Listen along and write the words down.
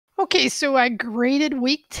Okay, so I graded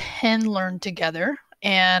week 10 Learn Together,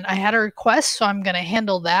 and I had a request, so I'm going to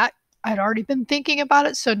handle that. I'd already been thinking about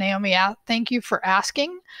it, so Naomi, thank you for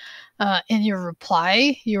asking. In your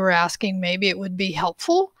reply, you were asking maybe it would be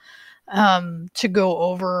helpful to go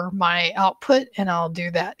over my output, and I'll do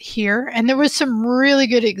that here. And there was some really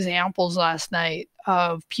good examples last night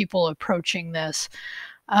of people approaching this.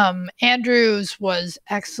 Andrew's was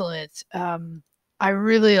excellent. I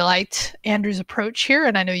really liked Andrew's approach here,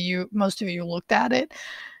 and I know most of you looked at it.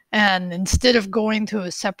 And instead of going to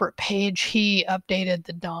a separate page, he updated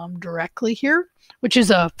the DOM directly here, which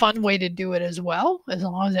is a fun way to do it as well. As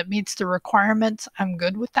long as it meets the requirements, I'm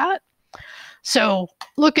good with that. So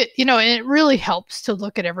look at, and it really helps to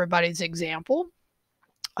look at everybody's example.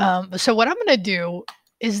 So what I'm going to do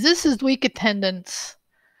is this is week 11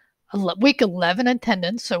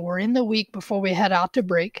 attendance. So we're in the week before we head out to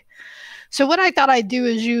break. So what I thought I'd do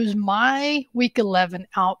is use my week 11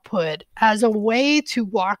 output as a way to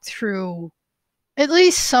walk through at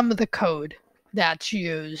least some of the code that's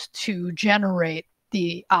used to generate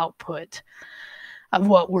the output of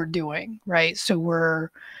what we're doing, right? So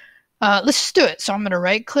let's just do it. So I'm going to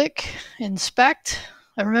right click, inspect.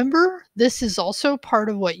 Remember, this is also part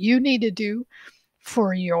of what you need to do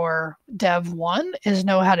for your Dev 1 is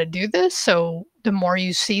know how to do this. So the more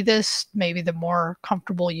you see this, maybe the more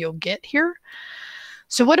comfortable you'll get here.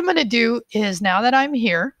 So what I'm going to do is now that I'm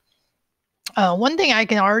here, one thing I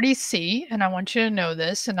can already see, and I want you to know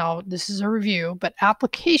this, and this is a review, but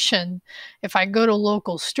application, if I go to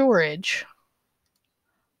local storage,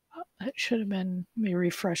 it should have been, let me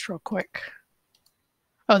refresh real quick.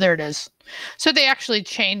 Oh, there it is. So they actually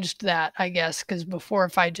changed that, I guess, because before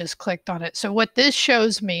if I just clicked on it. So what this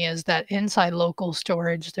shows me is that inside local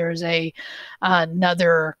storage, there's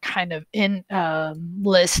another kind of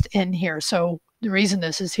list in here. So the reason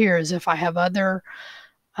this is here is if I have other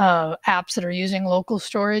apps that are using local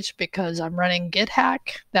storage, because I'm running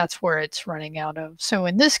GitHack, that's where it's running out of. So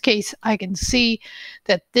in this case, I can see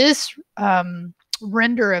that this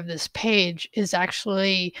render of this page is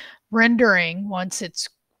actually rendering once it's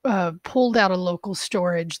pulled out of local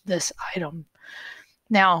storage this item.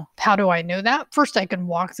 Now, how do I know that? First, I can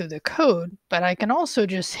walk through the code, but I can also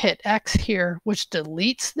just hit X here, which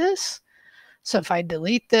deletes this. So if I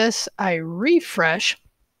delete this, I refresh,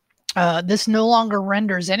 this no longer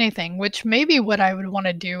renders anything, which maybe what I would want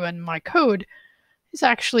to do in my code is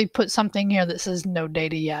actually put something here that says no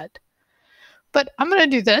data yet. But I'm going to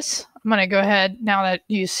do this. I'm going to go ahead, now that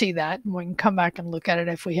you see that, and we can come back and look at it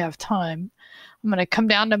if we have time. I'm going to come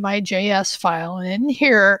down to my JS file, and in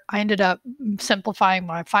here, I ended up simplifying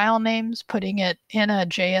my file names, putting it in a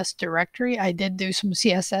JS directory. I did do some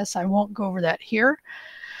CSS. I won't go over that here.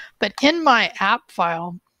 But in my app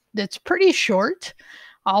file, that's pretty short.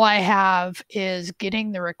 All I have is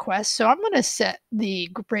getting the request. So I'm going to set the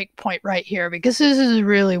breakpoint right here, because this is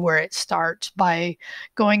really where it starts, by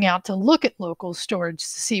going out to look at local storage to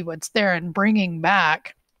see what's there and bringing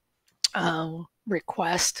back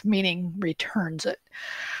request, meaning returns it.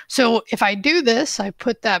 So if I do this, I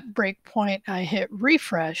put that breakpoint, I hit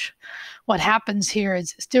refresh. What happens here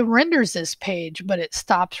is it still renders this page, but it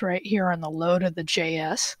stops right here on the load of the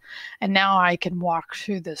JS. And now I can walk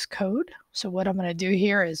through this code. So what I'm going to do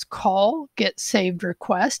here is call get saved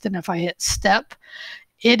request. And if I hit step,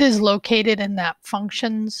 it is located in that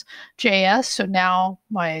functions JS. So now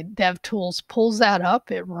my DevTools pulls that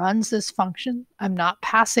up. It runs this function. I'm not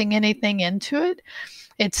passing anything into it.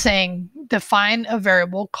 It's saying define a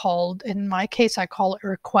variable called, in my case, I call it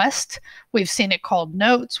request. We've seen it called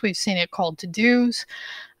notes. We've seen it called to-dos.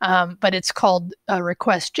 But it's called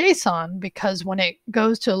request JSON because when it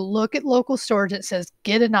goes to look at local storage, it says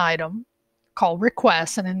get an item called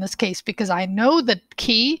request. And in this case, because I know the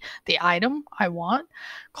key, the item I want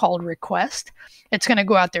called request, it's going to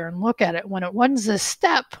go out there and look at it. When it runs this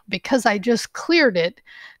step, because I just cleared it,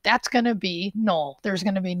 that's going to be null. There's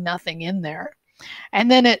going to be nothing in there.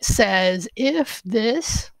 And then it says if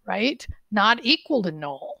this, right, not equal to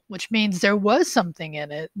null, which means there was something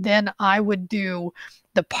in it, then I would do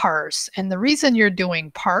the parse. And the reason you're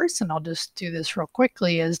doing parse, and I'll just do this real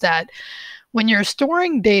quickly, is that when you're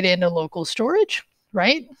storing data into local storage,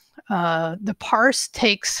 right, the parse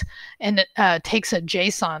takes a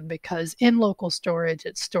JSON, because in local storage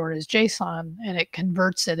it's stored as JSON, and it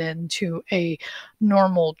converts it into a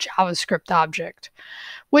normal JavaScript object.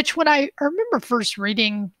 Which when I remember first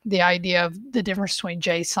reading the idea of the difference between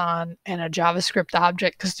JSON and a JavaScript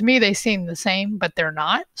object, because to me they seem the same, but they're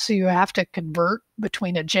not. So you have to convert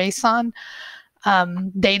between a JSON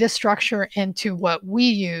data structure into what we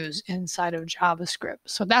use inside of JavaScript.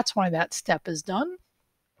 So that's why that step is done.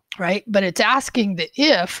 right? But it's asking the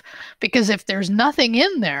if, because if there's nothing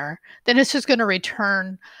in there, then it's just going to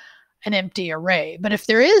return an empty array. But if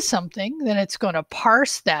there is something, then it's going to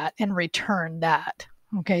parse that and return that.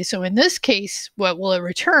 Okay, so in this case, what will it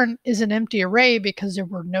return is an empty array because there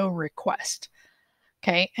were no requests.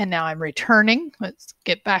 Okay, and now I'm returning. Let's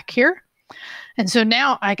get back here. And so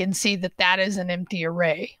now I can see that that is an empty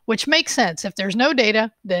array, which makes sense. If there's no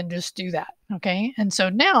data, then just do that. Okay, and so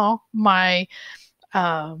now my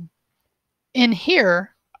in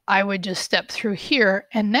here, I would just step through here,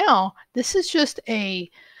 and now this is just an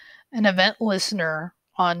event listener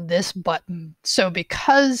on this button. So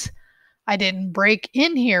because I didn't break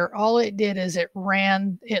in here, all it did is it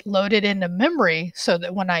loaded into memory so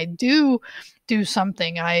that when I do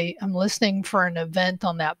something, I am listening for an event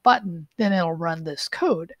on that button, then it'll run this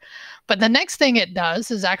code. But the next thing it does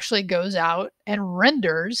is actually goes out and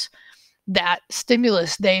renders that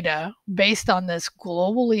stimulus data based on this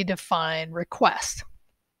globally defined request.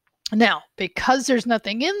 Now, because there's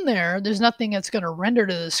nothing in there, there's nothing that's going to render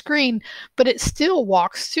to the screen, but it still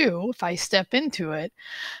walks through. If I step into it,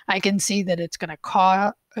 I can see that it's going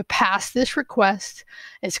to pass this request.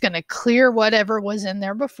 It's going to clear whatever was in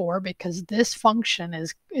there before, because this function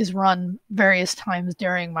is run various times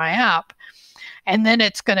during my app. And then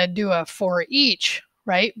it's going to do a for each,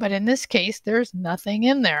 right? But in this case, there's nothing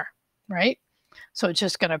in there, right? So it's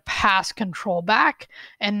just going to pass control back,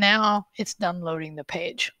 and now it's done loading the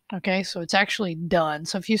page. Okay, so it's actually done.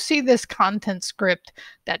 So if you see this content script,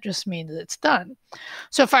 that just means it's done.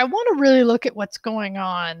 So if I want to really look at what's going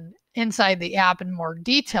on inside the app in more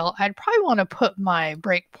detail, I'd probably want to put my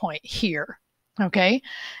breakpoint here. Okay,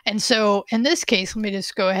 and so in this case, let me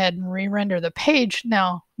just go ahead and re-render the page.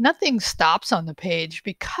 Now, nothing stops on the page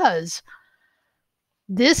because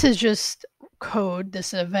this is just code,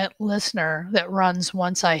 this event listener that runs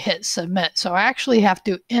once I hit submit. So I actually have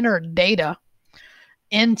to enter data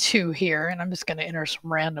into here, and I'm just going to enter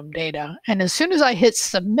some random data. And as soon as I hit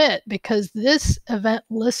submit, because this event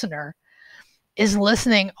listener is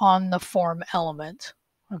listening on the form element,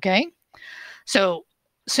 okay? So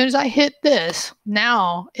as soon as I hit this,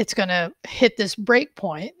 now it's going to hit this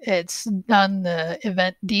breakpoint. It's done the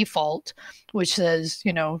event default, which says,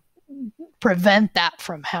 prevent that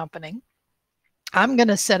from happening. I'm going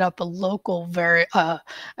to set up a local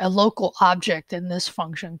object in this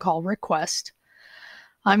function called request.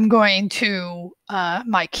 I'm going to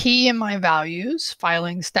my key and my values,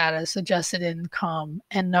 filing status, adjusted income,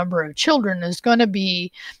 and number of children is going to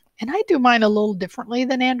be, and I do mine a little differently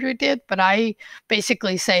than Andrew did, but I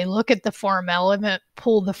basically say, look at the form element,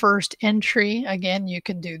 pull the first entry. Again, you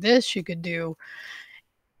can do this, you could do,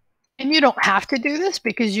 and you don't have to do this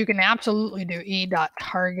because you can absolutely do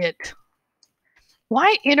e.target.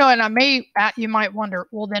 Why, and you might wonder,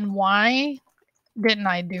 well, then why didn't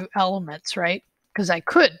I do elements, right? Because I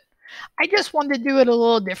could. I just wanted to do it a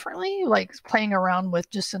little differently, like playing around with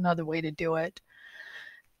just another way to do it.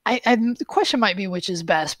 The question might be which is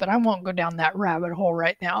best, but I won't go down that rabbit hole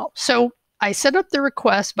right now. So I set up the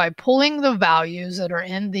request by pulling the values that are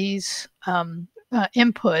in these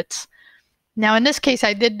inputs. Now, in this case,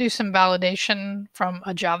 I did do some validation from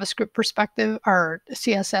a JavaScript perspective or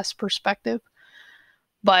CSS perspective.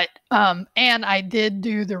 But, and I did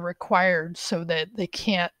do the required so that they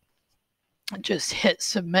can't just hit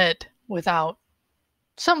submit without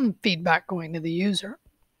some feedback going to the user.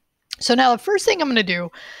 So now the first thing I'm going to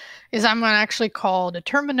do is I'm going to actually call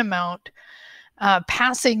determine amount,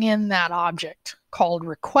 passing in that object called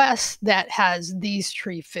request that has these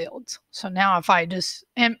three fields. So now if I just,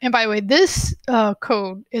 and by the way, this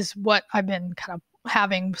code is what I've been kind of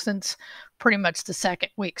having since pretty much the second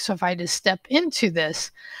week. So if I just step into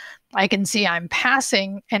this, I can see I'm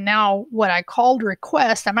passing, and now what I called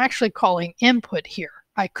request, I'm actually calling input here.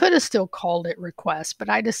 I could have still called it request, but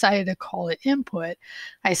I decided to call it input.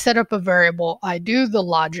 I set up a variable, I do the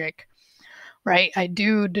logic, right? I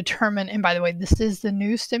do determine, and by the way, this is the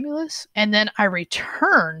new stimulus, and then I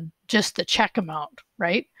return just the check amount,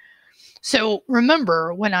 right? So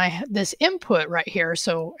remember when this input right here,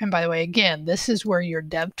 so, and by the way, again, this is where your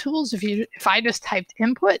dev tools, if I just typed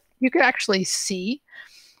input, you could actually see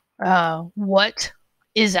what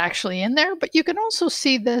is actually in there, but you can also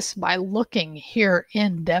see this by looking here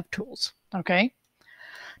in DevTools, okay?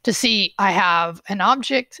 To see I have an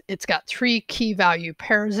object, it's got 3 key value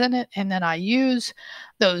pairs in it, and then I use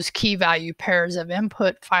those key value pairs of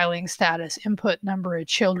input, filing status, input number of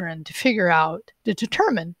children to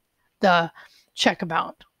determine the check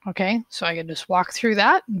amount. Okay, so I can just walk through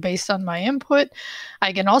that based on my input.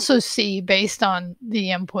 I can also see based on the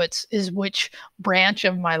inputs is which branch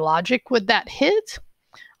of my logic would that hit.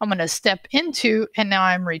 I'm going to step into, and now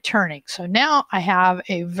I'm returning. So now I have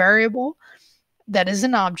a variable that is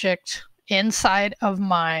an object inside of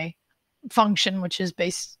my function, which is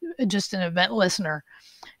just an event listener.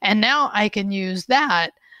 And now I can use that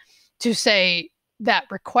to say that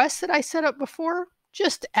request that I set up before,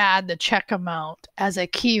 just add the check amount as a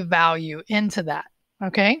key value into that.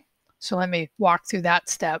 Okay, so let me walk through that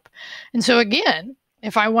step. And so again,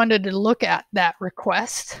 if I wanted to look at that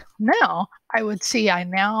request now, I would see I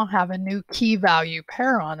now have a new key value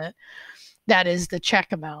pair on it. That is the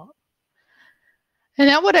check amount. And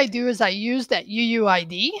now what I do is I use that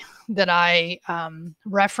UUID that I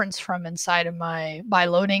reference from inside of by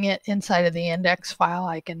loading it inside of the index file.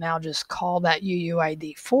 I can now just call that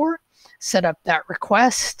UUID4, set up that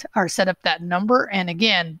request, or set up that number. And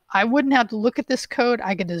again, I wouldn't have to look at this code.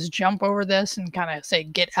 I could just jump over this and kind of say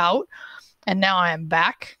get out. And now I am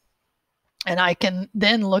back. And I can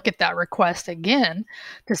then look at that request again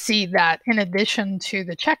to see that in addition to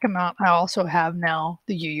the check amount, I also have now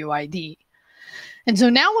the UUID. And so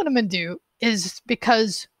now what I'm going to do is,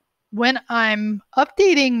 because when I'm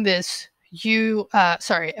updating this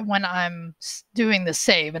when I'm doing the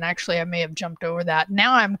save, and actually I may have jumped over that.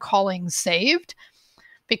 Now I'm calling saved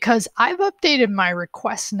because I've updated my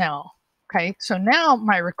request now. Okay, so now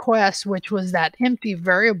my request, which was that empty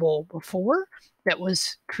variable before that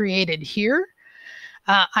was created here,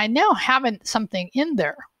 I now have something in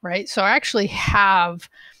there, right? So I actually have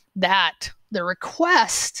that, the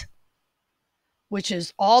request, which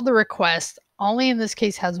is all the requests, only in this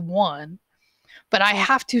case has one, but I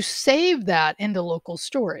have to save that into local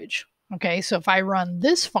storage. Okay, so if I run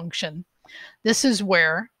this function, this is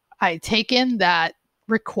where I take in that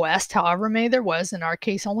request, however many there was, in our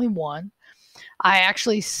case only one. I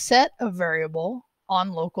actually set a variable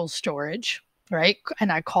on local storage, right?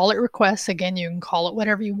 And I call it request. Again, you can call it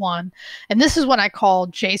whatever you want. And this is what I call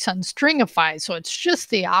JSON stringify. So it's just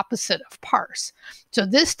the opposite of parse. So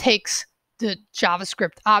this takes the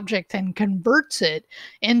JavaScript object and converts it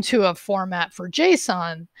into a format for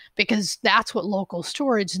JSON, because that's what local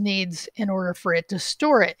storage needs in order for it to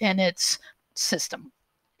store it in its system.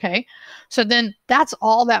 Okay, so then that's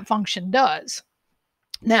all that function does.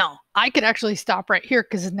 Now I could actually stop right here,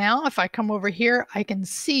 because now if I come over here, I can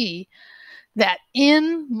see that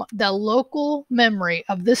in the local memory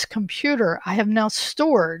of this computer, I have now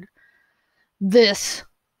stored this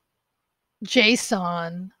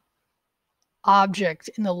JSON object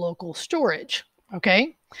in the local storage.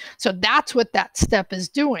 Okay, so that's what that step is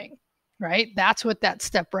doing, right? That's what that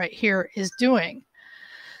step right here is doing.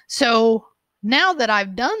 So now that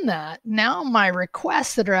I've done that, now my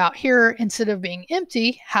requests that are out here, instead of being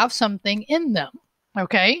empty, have something in them.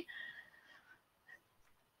 Okay,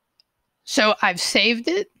 so I've saved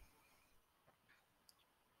it,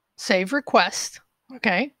 save request.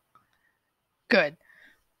 Okay, good.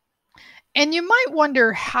 And you might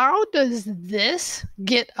wonder, how does this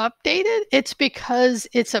get updated? It's because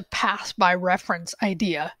it's a pass by reference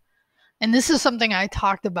idea. And this is something I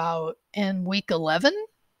talked about in week 11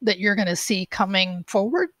 that you're going to see coming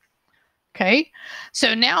forward. Okay,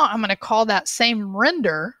 so now I'm going to call that same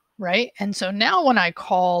render, right? And so now when I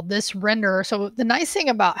call this render, so the nice thing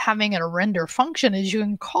about having a render function is you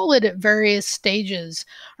can call it at various stages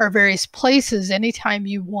or various places anytime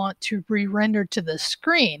you want to re-render to the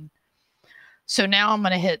screen. So now I'm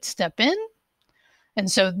going to hit step in. And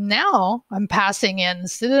so now I'm passing in,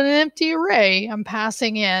 instead of an empty array, I'm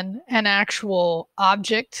passing in an actual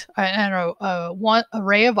object, one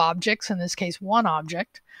array of objects, in this case, one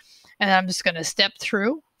object. And I'm just going to step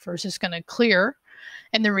through. First, it's going to clear.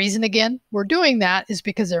 And the reason, again, we're doing that is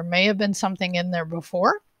because there may have been something in there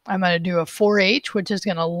before. I'm going to do a for each, which is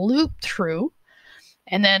going to loop through.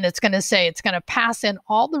 And then it's going to say it's going to pass in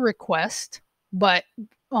all the requests, but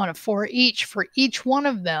on a for each one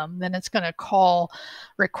of them, then it's going to call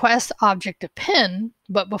request object append,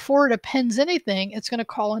 but before it appends anything, it's going to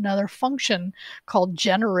call another function called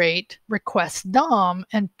generate request DOM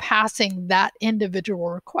and passing that individual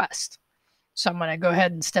request. So I'm going to go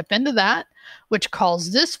ahead and step into that, which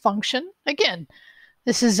calls this function. Again,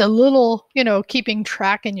 this is a little, keeping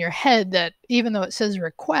track in your head that even though it says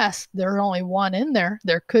request, there's only one in there.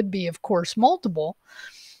 There could be, of course, multiple.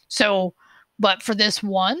 So, but for this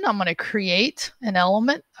one, I'm going to create an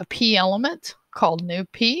element, a P element called new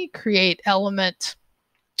P, create element,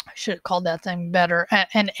 I should have called that thing better,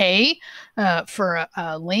 an A for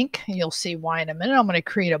a link. You'll see why in a minute. I'm going to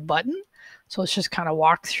create a button. So let's just kind of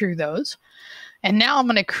walk through those. And now I'm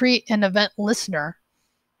going to create an event listener.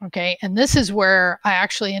 Okay, and this is where I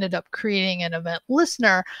actually ended up creating an event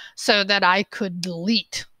listener so that I could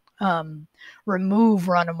delete remove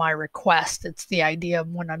run of my request. It's the idea of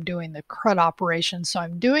when I'm doing the CRUD operation. So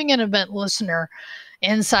I'm doing an event listener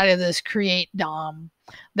inside of this create DOM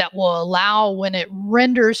that will allow, when it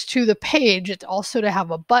renders to the page, it's also to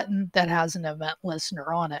have a button that has an event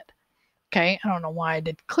listener on it. Okay, I don't know why I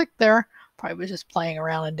did click there. Probably was just playing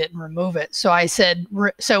around and didn't remove it. So I said,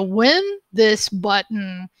 so when this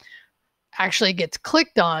button actually gets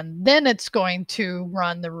clicked on, then it's going to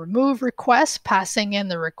run the remove request, passing in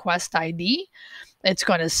the request ID. It's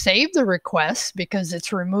going to save the request because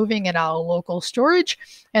it's removing it out of local storage,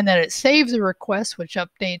 and then it saves the request, which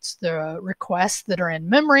updates the requests that are in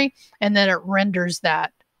memory, and then it renders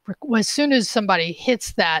that as soon as somebody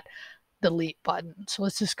hits that delete button. So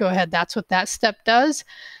let's just go ahead. That's what that step does.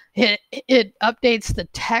 It updates the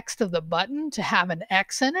text of the button to have an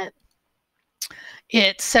X in it.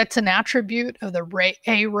 It sets an attribute of the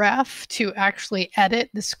aref to actually edit.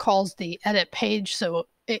 This calls the edit page. So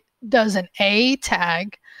it does an A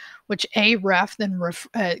tag, which aref then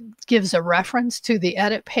gives a reference to the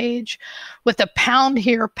edit page, with a pound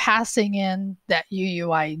here passing in that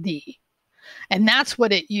UUID. And that's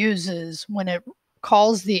what it uses when it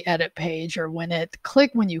calls the edit page, or when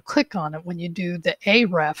you click on it, when you do the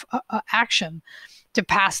aref action, to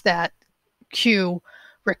pass that Q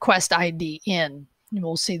request ID in.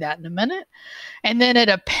 We'll see that in a minute. And then it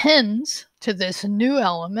appends to this new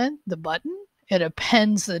element, the button. It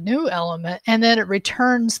appends the new element, and then it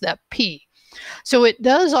returns that P. So it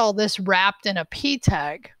does all this wrapped in a P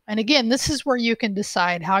tag. And again, this is where you can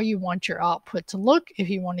decide how you want your output to look, if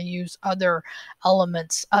you want to use other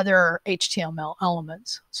elements, other HTML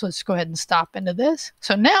elements. So let's go ahead and stop into this.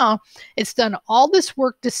 So now it's done all this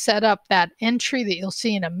work to set up that entry that you'll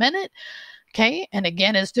see in a minute. Okay, and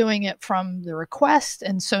again, it's doing it from the request.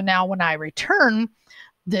 And so now when I return,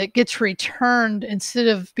 that gets returned instead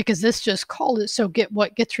of, because this just called it, so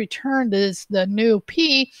what gets returned is the new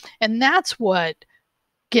P, and that's what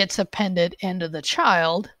gets appended into the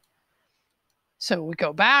child. So we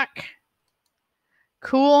go back.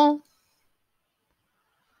 Cool.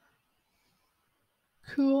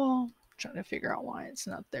 Cool. Trying to figure out why it's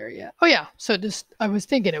not there yet. Oh yeah, so just, I was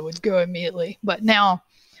thinking it would go immediately, but now,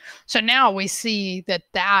 so now we see that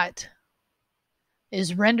that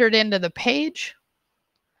is rendered into the page,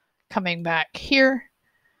 coming back here,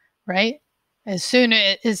 right? As soon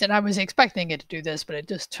as, and I was expecting it to do this, but it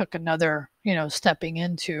just took another, stepping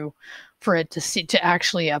into for it to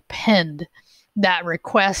actually append that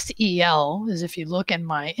request EL. Is if you look in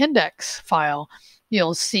my index file,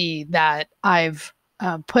 you'll see that I've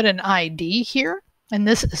put an ID here. And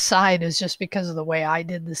this aside is just because of the way I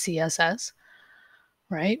did the CSS,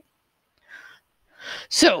 right?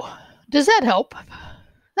 So does that help?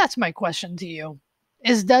 That's my question to you,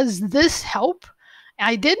 is does this help?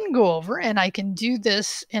 I didn't go over, and I can do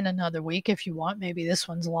this in another week if you want. Maybe this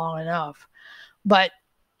one's long enough. But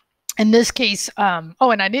in this case, oh,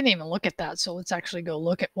 and I didn't even look at that. So let's actually go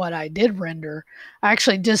look at what I did render. I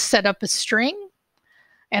actually just set up a string,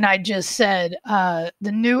 and I just said the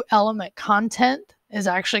new element content is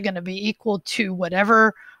actually going to be equal to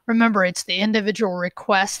whatever. Remember, it's the individual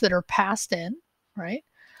requests that are passed in, right?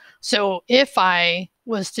 So if I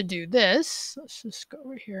was to do this, let's just go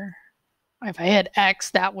over here. If I hit X,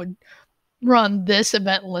 that would run this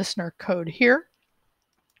event listener code here.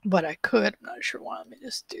 But I could, I'm not sure why. Let me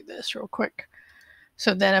just do this real quick.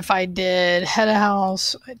 So then if I did head of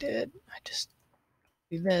house, I just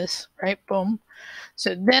do this, right? Boom.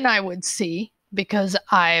 So then I would see, because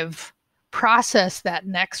I've processed that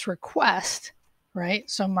next request, right?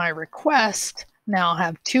 So my requests now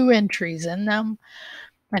have 2 entries in them.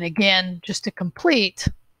 And again, just to complete,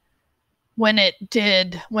 when it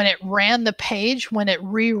ran the page, when it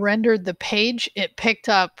re-rendered the page, it picked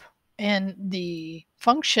up in the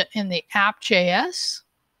function in the app.js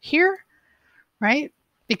here, right?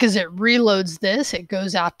 Because it reloads this, it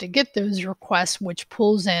goes out to get those requests, which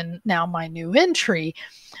pulls in now my new entry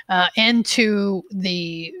into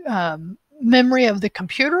the memory of the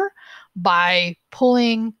computer by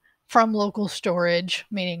pulling from local storage,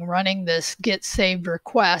 meaning running this get saved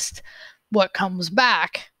request. What comes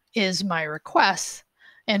back is my request.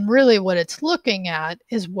 And really what it's looking at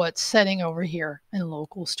is what's setting over here in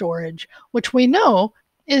local storage, which we know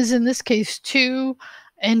is in this case 2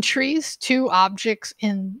 entries, 2 objects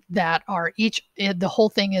in that are each, the whole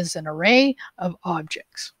thing is an array of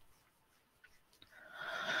objects.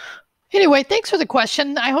 Anyway, thanks for the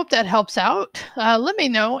question. I hope that helps out. Let me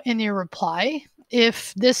know in your reply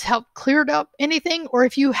if this helped cleared up anything, or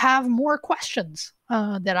if you have more questions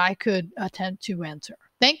that I could attempt to answer.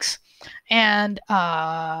 Thanks. And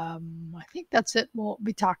I think that's it. We'll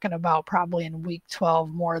be talking about probably in week 12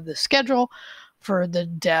 more of the schedule for the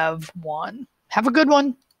Dev 1. Have a good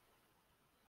one.